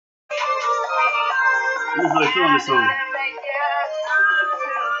I'm just really feeling this song.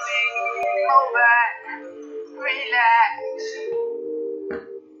 Relax.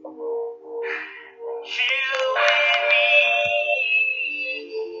 You and me.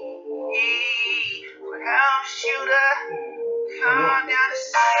 Come shooter. Come down the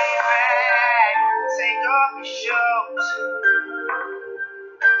same way. Take off your shorts.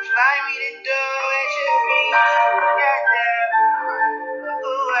 Fly me to do at your feet. Got that. Look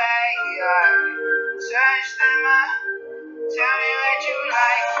away. Touch them up. Tell me what you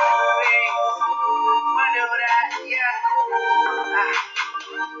like. Wanna do that, yeah.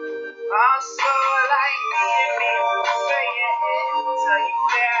 Also like me and me. Say it, tell you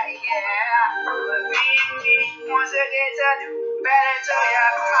that, yeah. But me and me, once I get to do better, tell ya,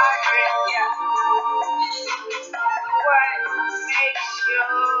 yeah. What makes you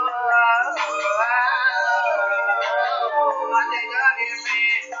I think of you,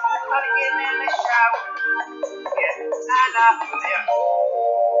 man. I'm getting in the shower. Yeah, I know, yeah.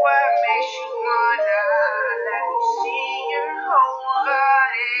 What makes you wanna let me see your whole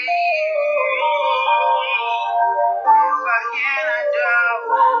body? What can I do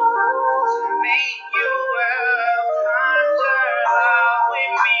to make you comfortable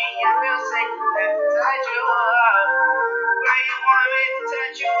with me? I feel safe to touch you up. Why you want me to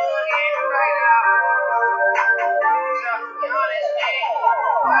touch you again right now? So be honest,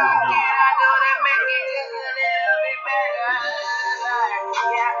 what can I do to make it just a little bit better?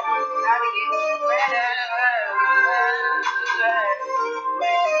 Yeah, how to get better?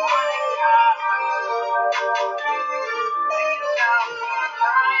 Where you wanna go? When you know,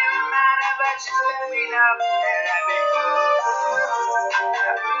 don't even matter, but just let me know. And I bet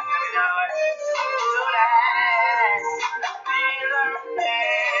let me know what to do that. Feel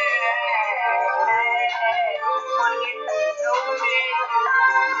wanna get to know me.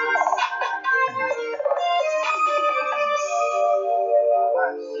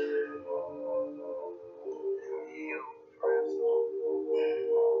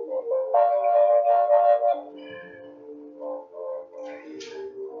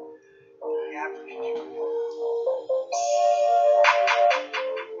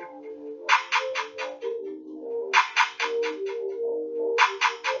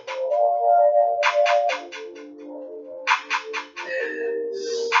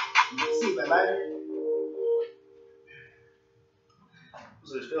 See, but like, I'm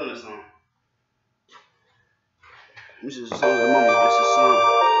just feeling this song. This is a song of the moment. This is a song.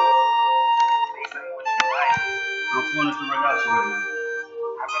 I'm feeling this to work out to right now.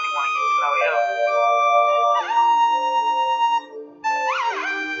 I really want to get to know you.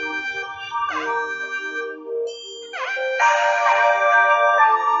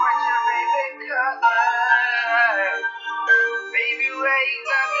 What's your favorite color? Baby, where you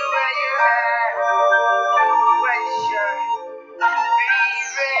love me, where you at? What's your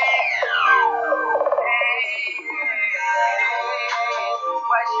favorite?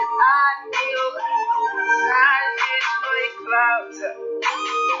 What's your ideal sizes for your clothes?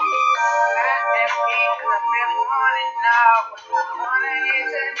 Not at me, 'cause I really wanna know. I wanna get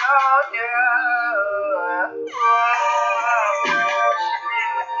to know you.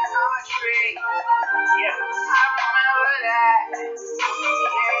 Country. Yeah, I remember that. Yeah.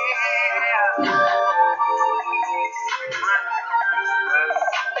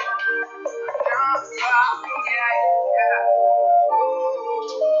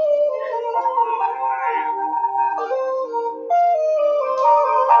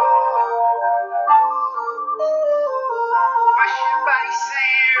 What's your body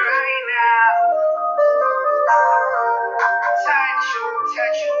saying right now?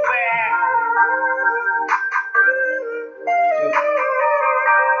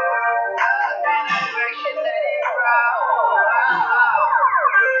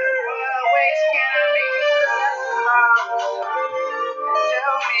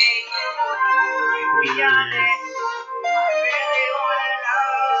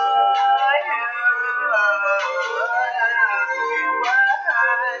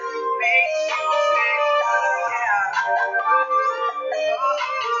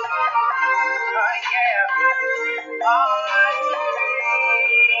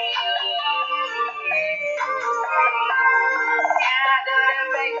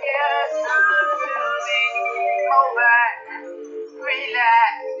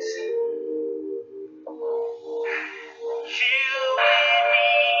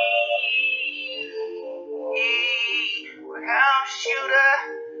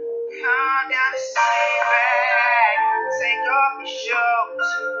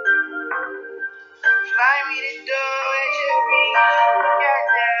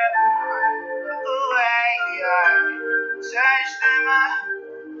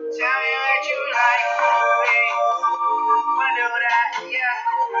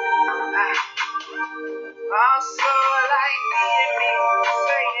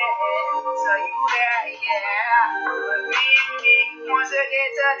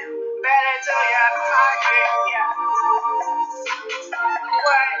 better to your pocket. Yeah.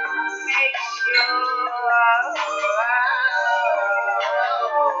 What makes you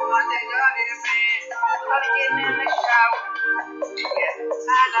want to go to your bed? Gotta get in the shower. Yeah,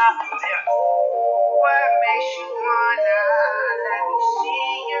 I know. Yeah. What makes you wanna let me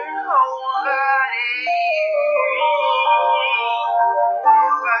see your whole body?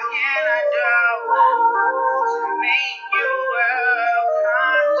 What can I do to make you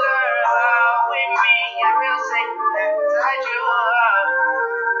comfortable with me? I feel safe and touch you up.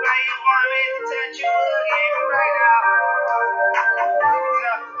 Why you want me to touch you again right now? So,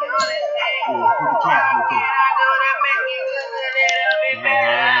 you understand? What can I do to make you look a little bit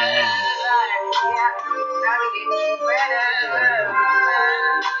better? Yeah, now to get you better.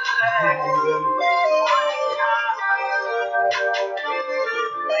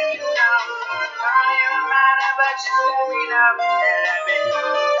 When you know, don't even matter, but you let me know that I've been.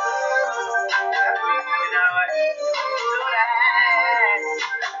 You know what? Do that.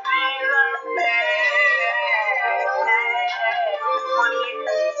 Feel wanna get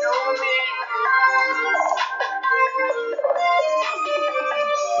to know me.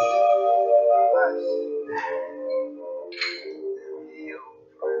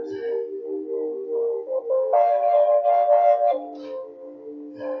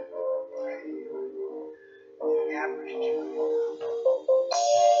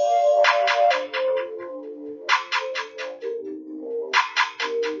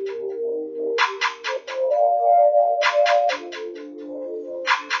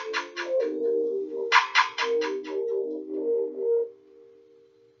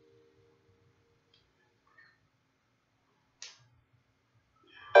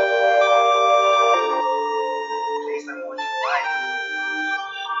 Please tell me what you like.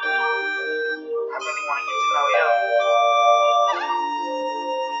 I really want to get to know you.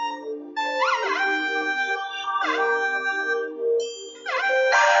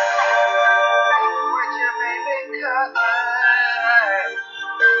 What's your favorite color?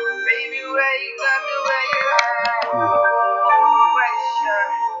 Baby, where you love me, where you at? What's your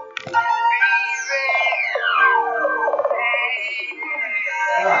favorite?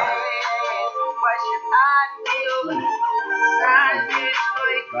 What's your ideal sizes for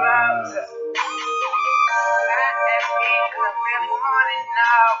your clothes? Not asking 'cause I really wanna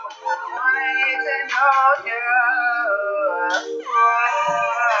know. I wanna get to know you.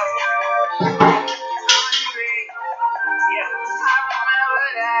 Yeah, I remember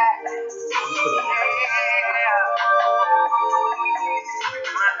that.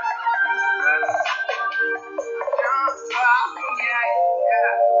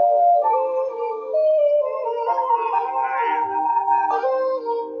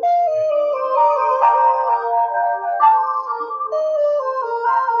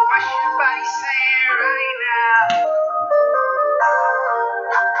 What's your body saying right now?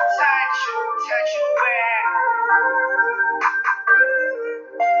 Touch you where?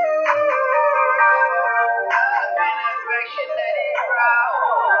 Love and affection, let it grow.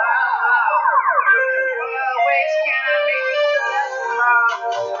 What ways can I make you feel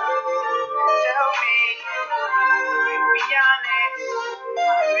most? Tell me, be honest. I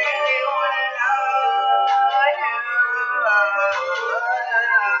really wanna know you.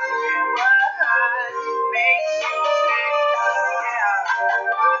 What makes you tick? Yeah.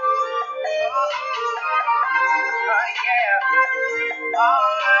 Oh yeah.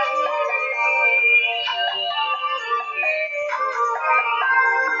 All my dreams.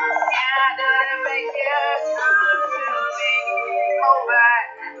 Yeah, that'll make you come to me. Hold back,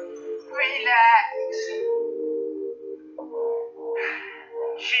 relax.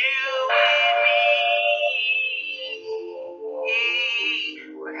 You and me.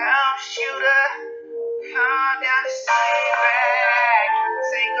 What helps you to calm down and sit back?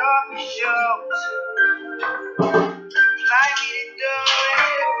 Take off your shoes. Like me to do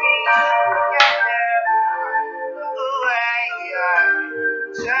it to me.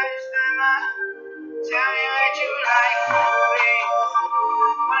 Touch them up. Tell me what you like, please.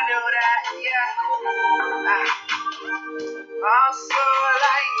 Wanna do that, yeah. Also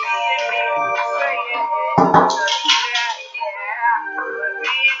like me and me, say it. Yeah, yeah. But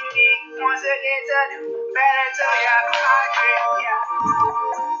me and me, once I get to do better to your pocket, yeah.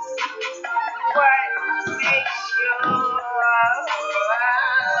 What makes you want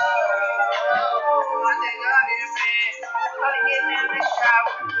to go to your bed? Gotta get in the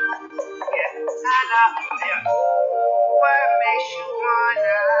shower. Yeah, I know. Yeah. What makes you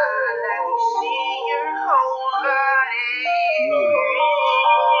wanna let me see your whole body?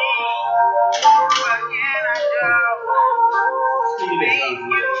 What can I do?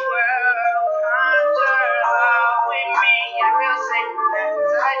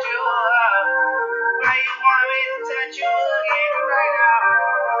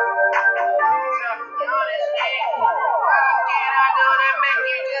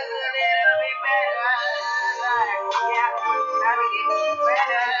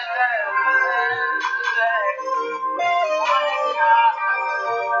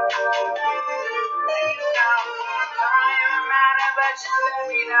 but just let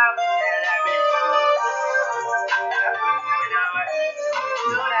me know. Let me know what to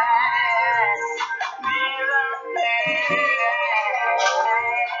do that. Feel the pain.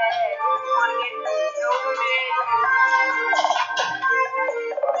 Wanna get to know me.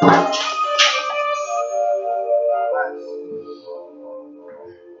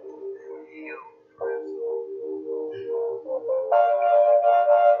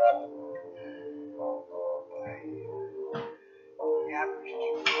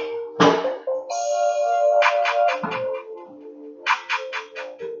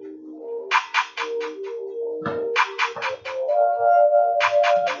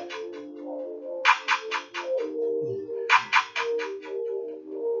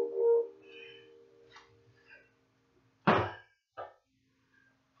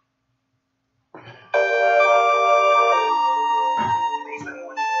 He's imagining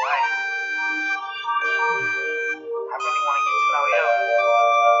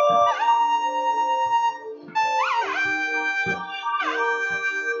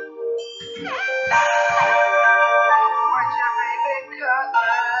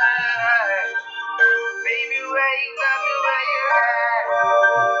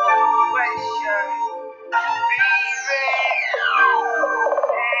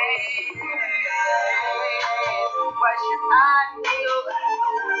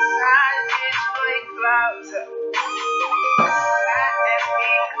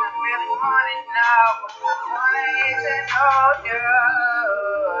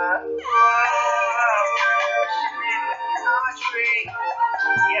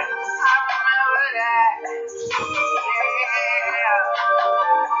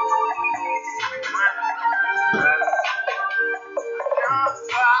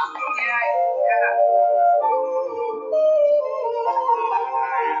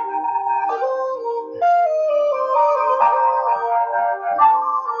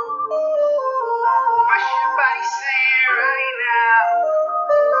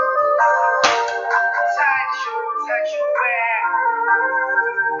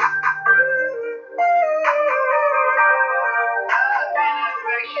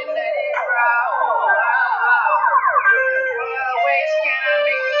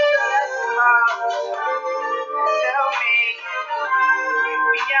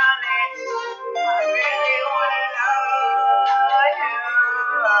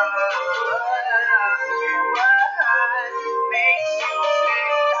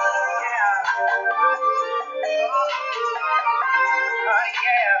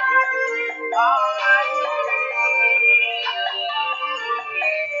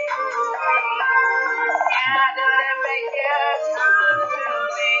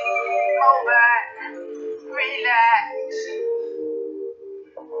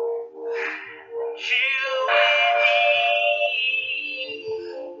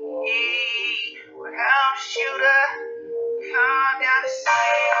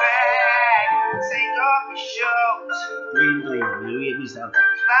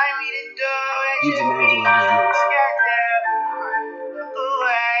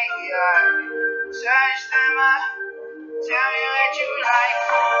Touch them up, tell me what you like,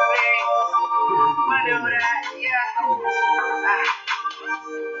 babe. Wanna do that, yeah.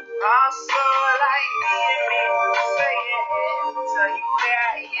 Also like me and me, say it, tell you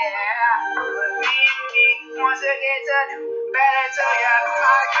that, yeah. But me and me, once I get to do better, tell ya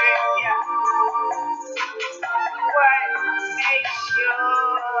my dream, yeah. What makes you, I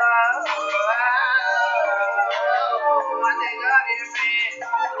think of your man,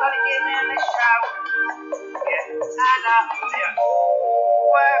 gotta get in the shower, yeah, I know, yeah.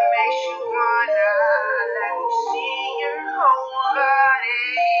 What makes you wanna let me see your whole body?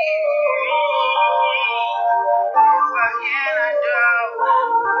 What can I do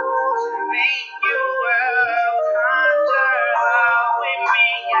to make you comfortable with me?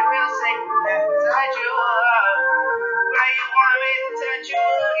 I feel safe to touch you up. Where you want me to touch you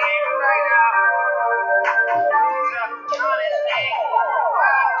again right now? So honestly,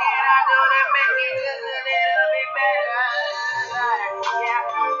 what can I do to make you just a little bit better? Yeah,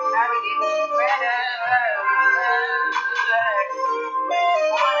 I will get better.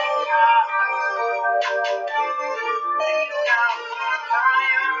 Wanna come, and you know, don't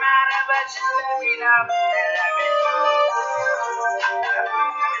even matter, but just let me know. Let me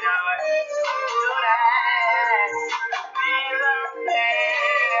know what to do that. Feel the pain.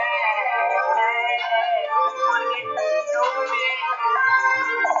 Wanna get to know me.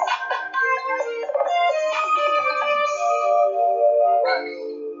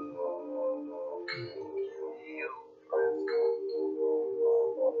 You.